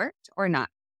and it's worked or not?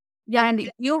 Yeah.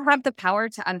 And you have the power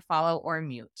to unfollow or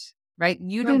mute, right?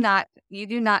 You do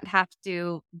not have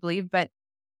to believe, but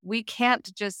we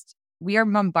are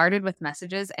bombarded with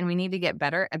messages and we need to get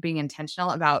better at being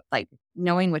intentional about like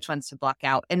knowing which ones to block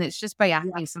out. And it's just by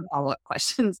asking some follow-up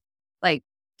questions. Like,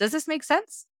 does this make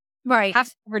sense? Right. Have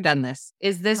I ever done this?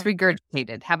 Is this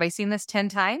regurgitated? Have I seen this 10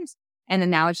 times? And then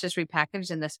now it's just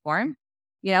repackaged in this form,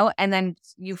 and then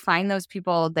you find those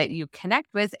people that you connect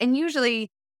with. And usually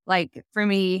like for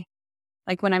me,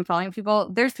 like when I'm following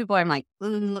people, there's people I'm like,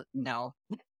 no.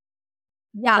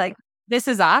 Yeah. Like this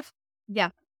is off. Yeah.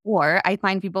 Or I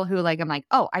find people who like, I'm like,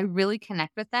 oh, I really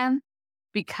connect with them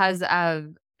because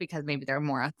maybe they're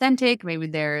more authentic, maybe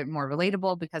they're more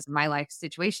relatable because of my life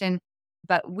situation,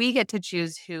 but we get to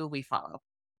choose who we follow.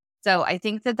 So I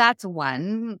think that's the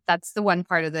one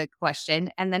part of the question.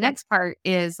 And the next part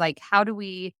is like, how do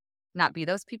we not be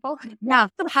those people? Yeah.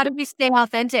 How do we stay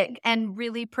authentic and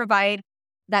really provide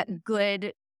that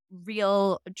good,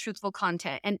 real, truthful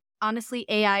content? And honestly,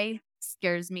 AI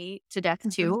scares me to death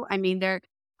too. I mean,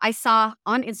 I saw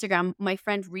on Instagram, my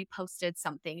friend reposted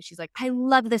something. She's like, I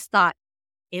love this thought.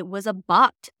 It was a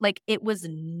bot. Like it was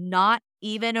not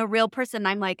even a real person.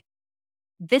 I'm like,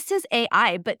 this is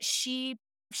AI, but she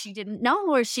didn't know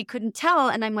or she couldn't tell.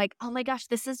 And I'm like, oh my gosh,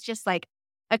 this is just like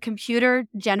a computer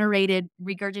generated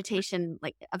regurgitation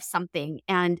like of something.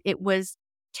 And it was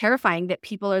terrifying that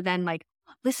people are then like,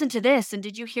 listen to this. And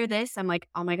did you hear this? I'm like,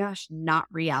 oh my gosh, not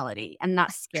reality and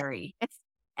not scary.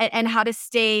 And how do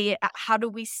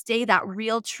we stay that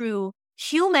real, true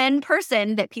human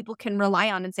person that people can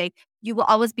rely on and say, you will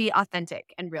always be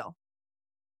authentic and real.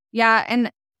 Yeah.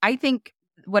 And I think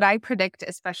what I predict,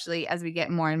 especially as we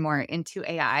get more and more into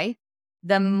AI,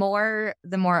 the more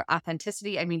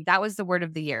authenticity. I mean, that was the word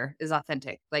of the year is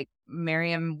authentic. Like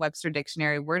Merriam-Webster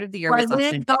dictionary word of the year was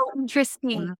authentic. So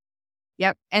interesting.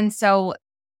 Yep. And so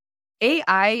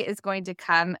AI is going to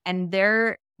come and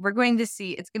we're going to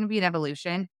see, it's going to be an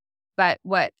evolution. But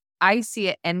what I see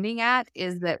it ending at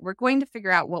is that we're going to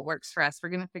figure out what works for us. We're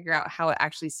going to figure out how it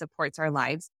actually supports our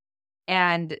lives.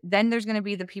 And then there's going to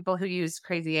be the people who use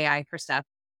crazy AI for stuff.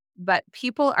 But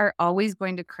people are always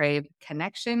going to crave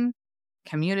connection,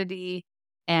 community,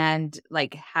 and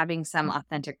like having some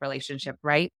authentic relationship,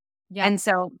 right? Yeah. And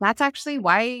so that's actually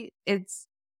why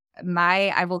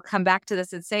I will come back to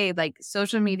this and say, like,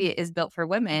 social media is built for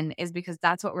women, is because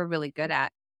that's what we're really good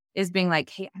at, is being like,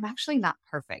 hey, I'm actually not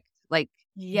perfect. Like,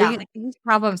 Yeah. these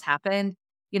problems happen.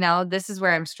 This is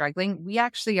where I'm struggling. We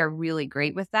actually are really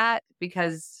great with that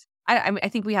because I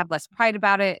think we have less pride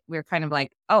about it. We're kind of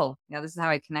like, oh, this is how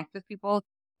I connect with people.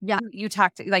 Yeah. You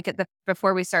talked to, like,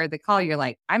 before we started the call, you're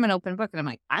like, I'm an open book. And I'm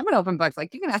like, I'm an open book.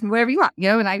 Like, you can ask me whatever you want,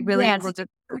 and I really Yes. will just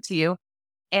talk to you.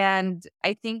 And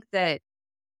I think that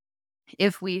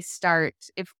if we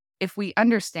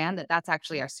understand that that's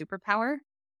actually our superpower,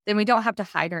 then we don't have to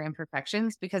hide our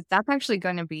imperfections, because that's actually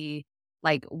going to be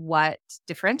like what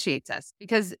differentiates us,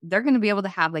 because they're going to be able to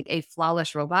have like a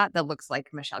flawless robot that looks like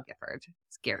Michelle Gifford.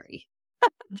 Scary.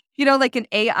 Like an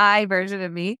AI version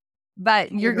of me,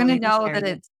 but you're going to know that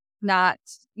it's not,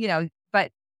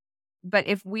 but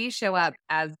if we show up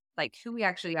as like who we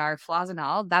actually are, flaws and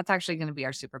all, that's actually going to be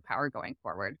our superpower going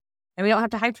forward. And we don't have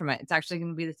to hide from it. It's actually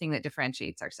going to be the thing that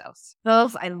differentiates ourselves.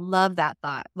 Oh, I love that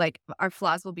thought. Like, our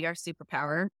flaws will be our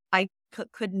superpower. I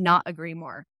could not agree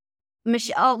more.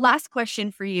 Michelle, last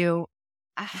question for you.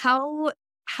 How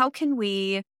can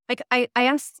we, like, I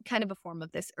asked kind of a form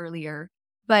of this earlier,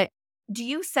 but do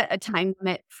you set a time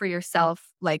limit for yourself,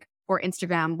 like for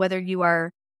Instagram, whether you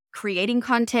are creating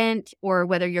content or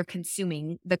whether you're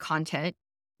consuming the content?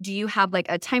 Do you have like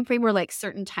a time frame where like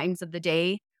certain times of the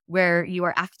day where you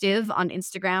are active on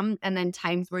Instagram and then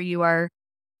times where you are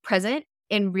present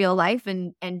in real life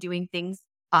and doing things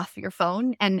off your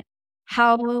phone? And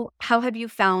how have you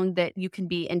found that you can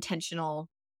be intentional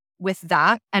with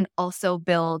that and also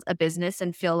build a business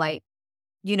and feel like,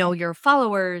 your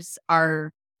followers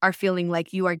are feeling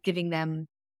like you are giving them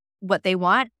what they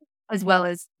want, as well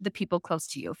as the people close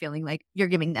to you feeling like you're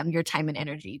giving them your time and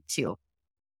energy too?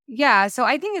 Yeah. So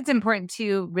I think it's important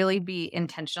to really be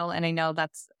intentional. And I know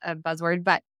that's a buzzword,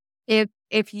 but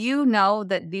if you know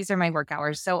that these are my work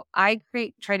hours, so I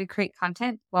try to create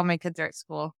content while my kids are at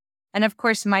school. And of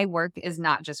course, my work is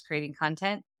not just creating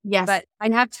content. Yes. But I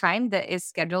have time that is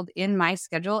scheduled in my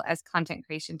schedule as content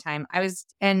creation time. I was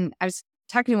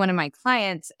talking to one of my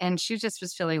clients, and she just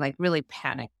was feeling like really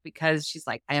panicked because she's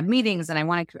like, I have meetings and I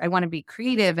want to be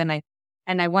creative, and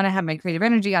I want to have my creative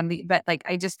energy on but like,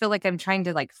 I just feel like I'm trying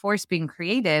to like force being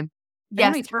creative.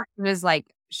 Then we talked, it was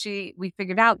like, we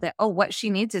figured out that, what she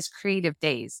needs is creative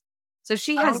days. So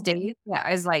she has days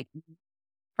that is like,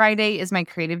 Friday is my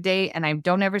creative day, and I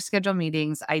don't ever schedule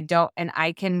meetings. And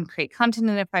I can create content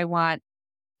in it if I want.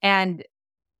 And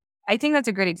I think that's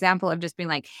a great example of just being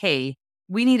like, hey,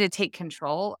 we need to take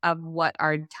control of what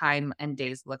our time and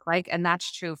days look like. And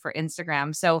that's true for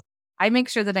Instagram. So I make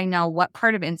sure that I know what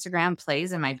part of Instagram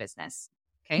plays in my business.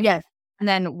 Okay. Yes. And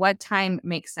then what time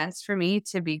makes sense for me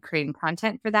to be creating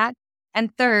content for that.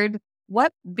 And third,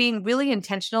 being really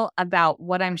intentional about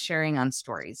what I'm sharing on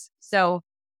stories. So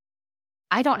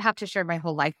I don't have to share my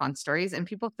whole life on stories, and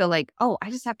people feel like, oh,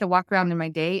 I just have to walk around in my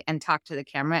day and talk to the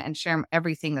camera and share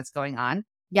everything that's going on.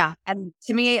 Yeah. And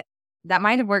to me, that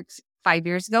might have worked 5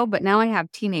 years ago, but now I have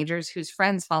teenagers whose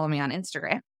friends follow me on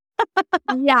Instagram.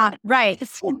 Yeah. Right.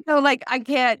 So like, I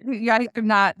can't, I'm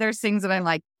not, there's things that I'm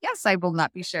like, yes, I will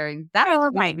not be sharing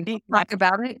that. Might talk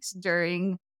about it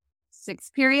during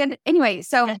 6th period. Anyway,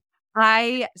 so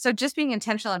just being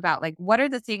intentional about like, what are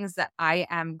the things that I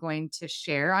am going to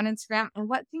share on Instagram and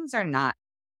what things are not,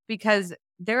 because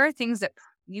there are things that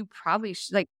you probably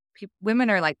like, women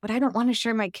are like, but I don't want to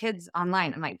share my kids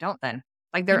online. I'm like, don't then.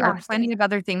 Like, there are plenty of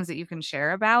other things that you can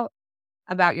share about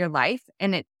your life.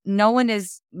 And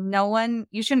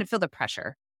you shouldn't feel the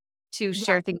pressure to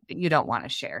share things that you don't want to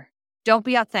share. Don't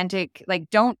be authentic. Like,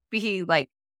 don't be like,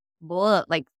 blah,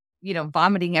 like,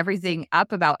 vomiting everything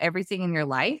up about everything in your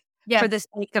life for the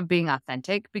sake of being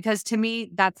authentic. Because to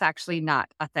me, that's actually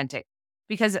not authentic.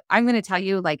 Because I'm going to tell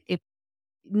you, like, if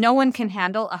no one can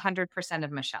handle 100%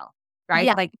 of Michelle, right?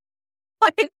 Yeah. Like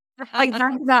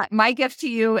that's not my gift to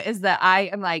you, is that I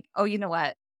am like, oh, you know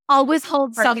what? Always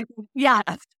hold something. Yeah.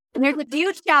 And there's a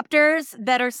few chapters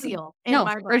that are sealed.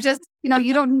 Or just,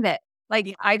 you don't need it.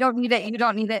 Like, I don't need it. You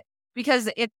don't need it. Because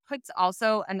it puts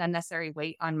also an unnecessary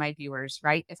weight on my viewers,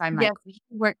 right? If I'm like, will you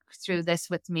work through this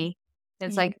with me?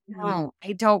 It's like, no,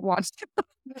 I don't want to.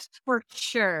 For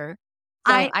sure.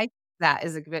 So I that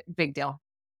is a big deal.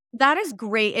 That is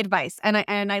great advice. And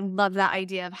I love that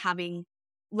idea of having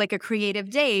like a creative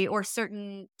day or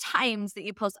certain times that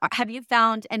you post? Have you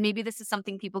found, and maybe this is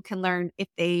something people can learn if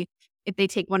they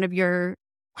take one of your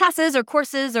classes or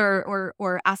courses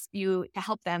or ask you to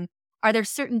help them, are there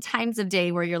certain times of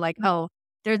day where you're like, oh,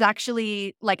 there's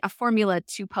actually like a formula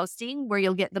to posting where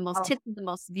you'll get the most hits and the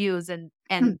most views and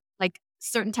like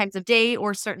certain times of day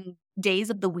or certain days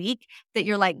of the week that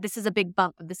you're like, this is a big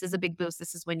bump, this is a big boost,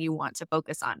 this is when you want to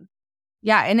focus on?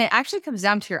 Yeah. And it actually comes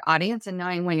down to your audience and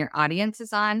knowing when your audience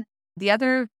is on. The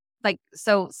other, like,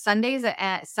 so Sundays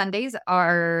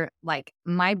are like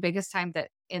my biggest time that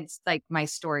it's like my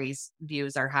stories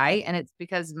views are high. And it's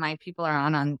because my people are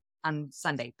on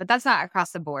Sunday, but that's not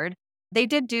across the board. They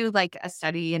did do like a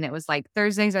study and it was like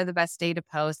Thursdays are the best day to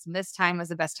post. And this time was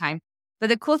the best time. But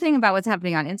the cool thing about what's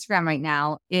happening on Instagram right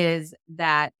now is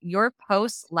that your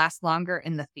posts last longer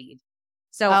in the feed.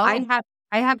 So Oh,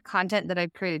 I have content that I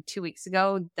created 2 weeks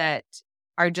ago that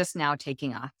are just now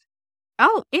taking off.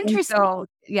 oh, And interesting. so,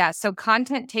 yeah, so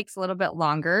content takes a little bit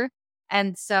longer.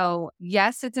 And so,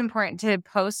 yes, it's important to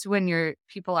post when your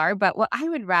people are, but what I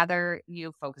would rather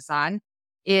you focus on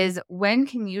is when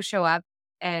can you show up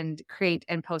and create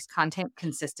and post content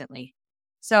consistently?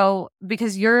 So,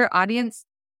 because your audience,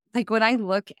 like when I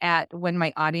look at when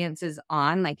my audience is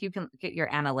on, like you can look at your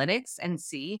analytics and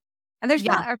see, and there's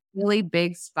Yeah. not a really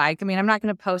big spike. I mean, I'm not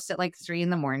going to post at like 3 in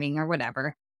the morning or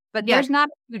whatever, but Yeah. there's not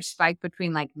a huge spike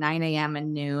between like 9 a.m.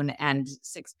 and noon and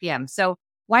 6 p.m. So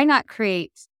why not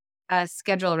create a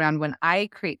schedule around when I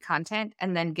create content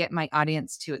and then get my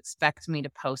audience to expect me to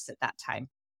post at that time?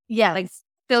 Yeah. Like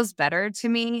feels better to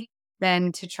me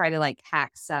than to try to like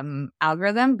hack some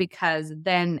algorithm because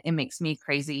then it makes me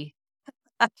crazy.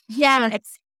 Yeah.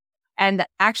 And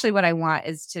actually what I want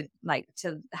is to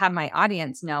have my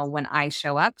audience know when I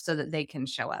show up so that they can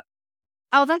show up.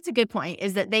 Oh, that's a good point,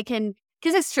 is that they can,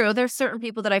 because it's true. There's certain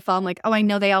people that I follow, I'm like, oh, I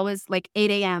know they always like 8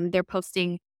 a.m. They're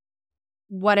posting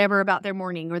whatever about their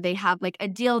morning, or they have like a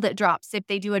deal that drops. If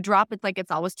they do a drop, it's like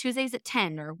it's always Tuesdays at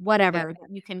 10 or Yeah. whatever.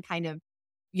 You can kind of,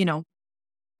 you know,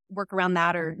 work around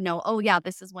that or know, oh, yeah,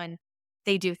 this is when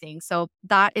they do things. So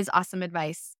that is awesome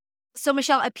advice. So,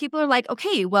 Michelle, people are like,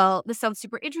 okay, well, this sounds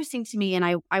super interesting to me and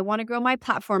I want to grow my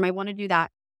platform. I want to do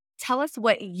that. Tell us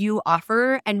what you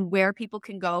offer and where people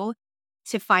can go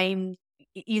to find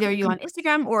either you on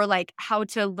Instagram or like how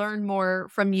to learn more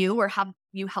from you or have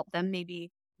you help them maybe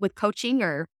with coaching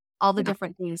or all the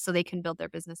different things so they can build their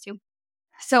business too.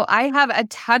 So I have a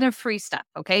ton of free stuff.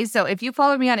 Okay. So if you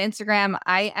follow me on Instagram,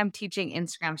 I am teaching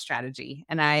Instagram strategy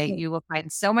and you will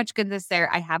find so much goodness there.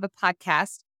 I have a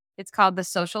podcast. It's called The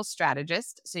Social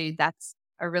Strategist. So that's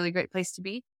a really great place to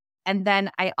be. And then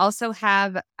I also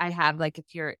I have like,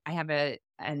 I have an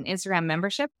Instagram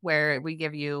membership where we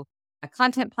give you a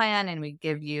content plan and we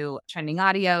give you trending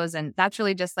audios. And that's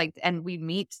really just like, and we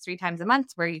meet 3 times a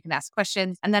month where you can ask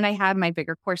questions. And then I have my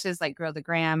bigger courses like Grow the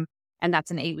Gram, and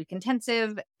that's an 8-week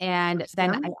intensive. And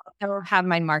then I also have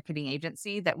my marketing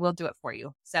agency that will do it for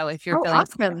you. So if you're feeling,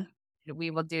 Awesome. we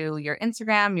will do your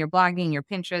Instagram, your blogging, your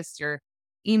Pinterest, your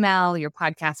email, your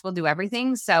podcast. We'll do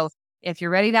everything. So if you're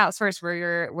ready to outsource,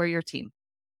 we're your team.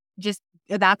 Just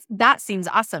that seems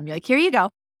awesome. You're like, here you go.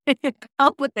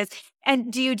 Help with this.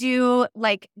 And do you do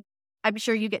like, I'm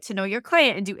sure you get to know your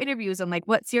client and do interviews and like,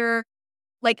 what's your,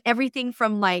 like everything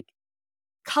from like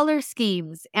color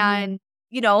schemes and,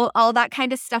 all that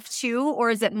kind of stuff too? Or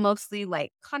is it mostly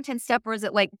like content stuff? Or is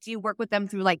it like, do you work with them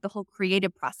through like the whole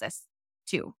creative process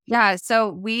too? Yeah. So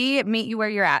we meet you where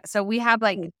you're at. So we have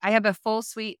I have a full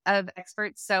suite of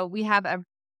experts. So we have a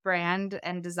brand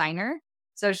and designer.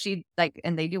 So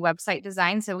and they do website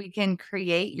design. So we can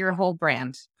create your whole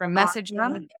brand from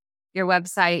messaging, your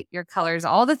website, your colors,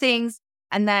 all the things.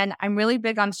 And then I'm really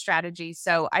big on strategy.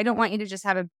 So I don't want you to just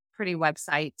have a pretty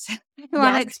website. I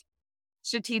want it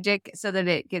strategic so that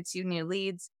it gets you new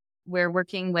leads. We're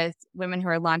working with women who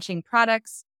are launching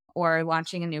products or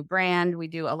launching a new brand. We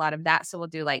do a lot of that. So we'll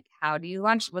do like, how do you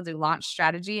launch? We'll do launch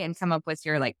strategy and come up with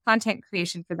your like content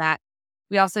creation for that.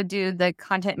 We also do the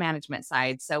content management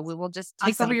side. So we will just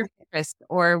take over your Pinterest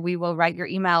or we will write your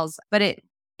emails. But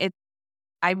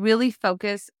I really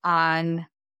focus on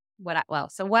what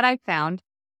I found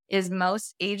is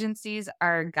most agencies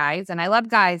are guys, and I love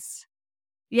guys.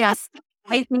 Yes.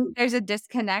 I think there's a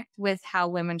disconnect with how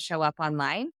women show up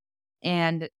online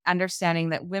and understanding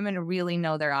that women really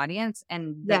know their audience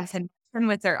and the connection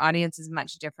with their audience is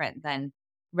much different than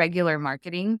regular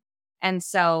marketing. And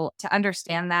so to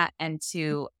understand that and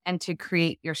to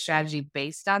create your strategy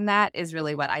based on that is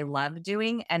really what I love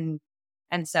doing. And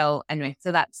so anyway,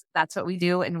 so that's what we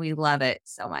do and we love it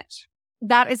so much.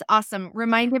 That is awesome.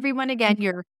 Remind everyone again,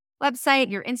 your website,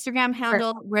 your Instagram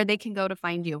handle, where they can go to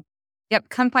find you. Yep.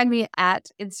 Come find me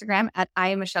at Instagram at I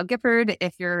am Michelle Gifford.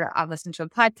 If you're listening to a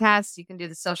podcast, you can do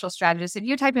the social strategist. If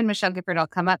you type in Michelle Gifford, I'll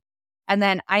come up. And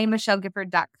then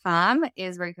IamMichelleGifford.com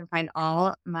is where you can find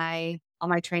all my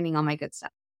training, all my good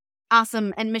stuff.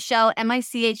 Awesome. And Michelle,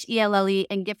 Michelle,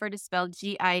 and Gifford is spelled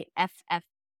Gifford.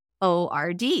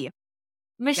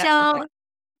 Michelle, Yep,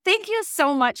 thank you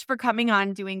so much for coming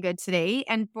on Doing Good today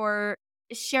and for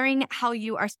sharing how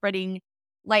you are spreading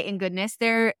light and goodness.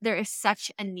 There is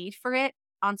such a need for it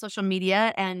on social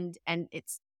media, and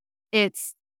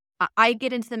it's I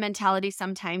get into the mentality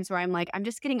sometimes where I'm like, I'm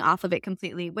just getting off of it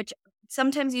completely, which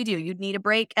sometimes you do. You'd need a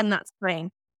break, and that's fine.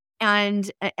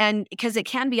 And because it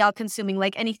can be all consuming,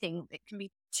 like anything, it can be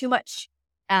too much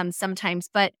sometimes,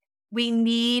 but we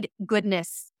need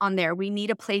goodness on there. We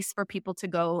need a place for people to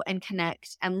go and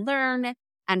connect and learn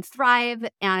and thrive.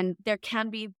 And there can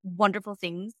be wonderful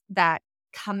things that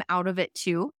come out of it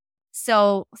too.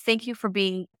 So thank you for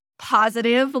being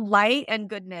positive light and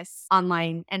goodness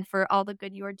online and for all the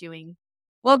good you are doing.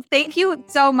 Well, thank you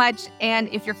so much. And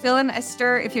if you're feeling a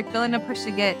stir, if you're feeling a push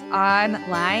to get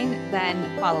online,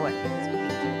 then follow it.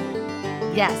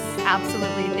 Yes,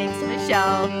 absolutely. Thanks,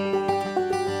 Michelle.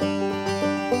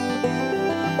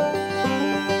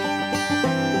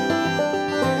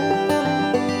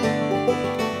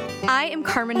 I am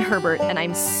Carmen Herbert, and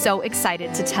I'm so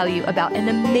excited to tell you about an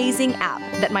amazing app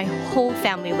that my whole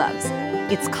family loves.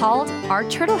 It's called Our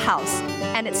Turtle House,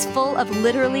 and it's full of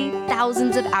literally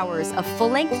thousands of hours of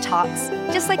full-length talks,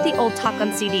 just like the old talk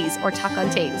on CDs or talk on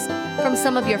tapes, from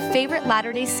some of your favorite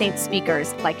Latter-day Saints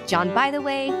speakers like John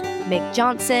Bytheway, Mick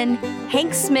Johnson,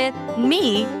 Hank Smith,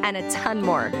 me, and a ton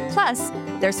more. Plus,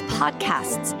 there's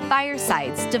podcasts,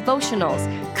 firesides, devotionals,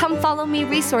 come follow me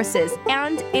resources,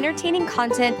 and entertaining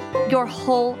content your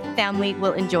whole family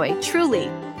will enjoy, truly,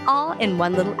 all in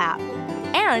one little app.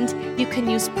 And you can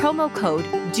use promo code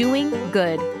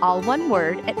DOINGGOOD, all one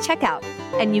word, at checkout,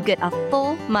 and you get a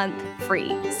full month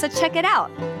free. So check it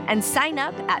out and sign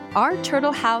up at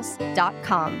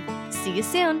ourturtlehouse.com. See you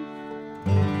soon.